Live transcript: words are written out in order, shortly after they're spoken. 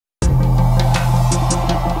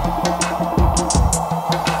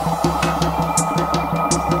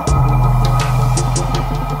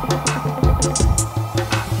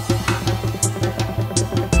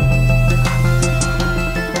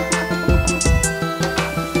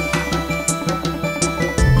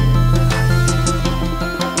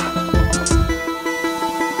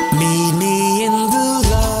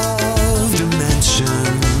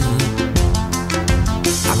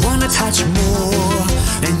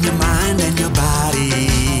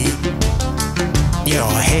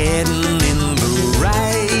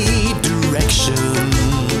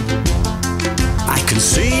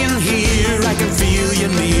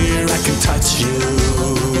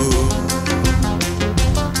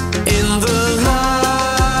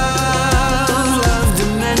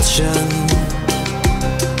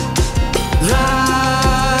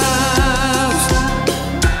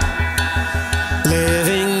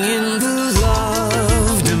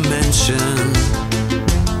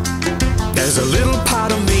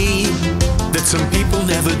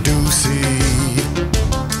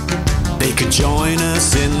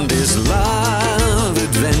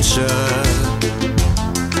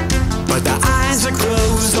are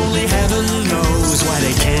closed, only heaven knows why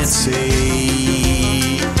they can't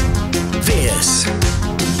see this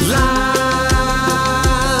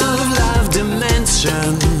love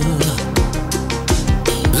dimension.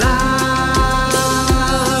 Love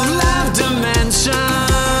dimension.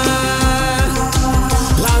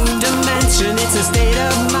 Love dimension, it's a state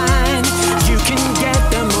of mind. You can get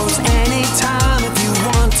the most anytime if you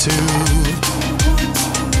want to.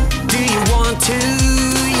 Do you want to?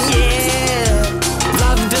 Yeah.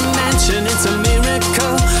 Love dimension, it's a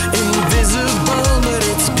miracle. Invisible, but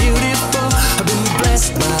it's beautiful. I've been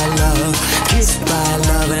blessed by love, kissed by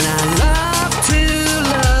love, and I love to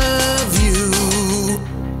love you.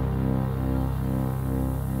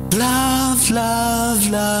 Love, love,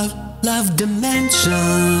 love, love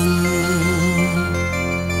dimension.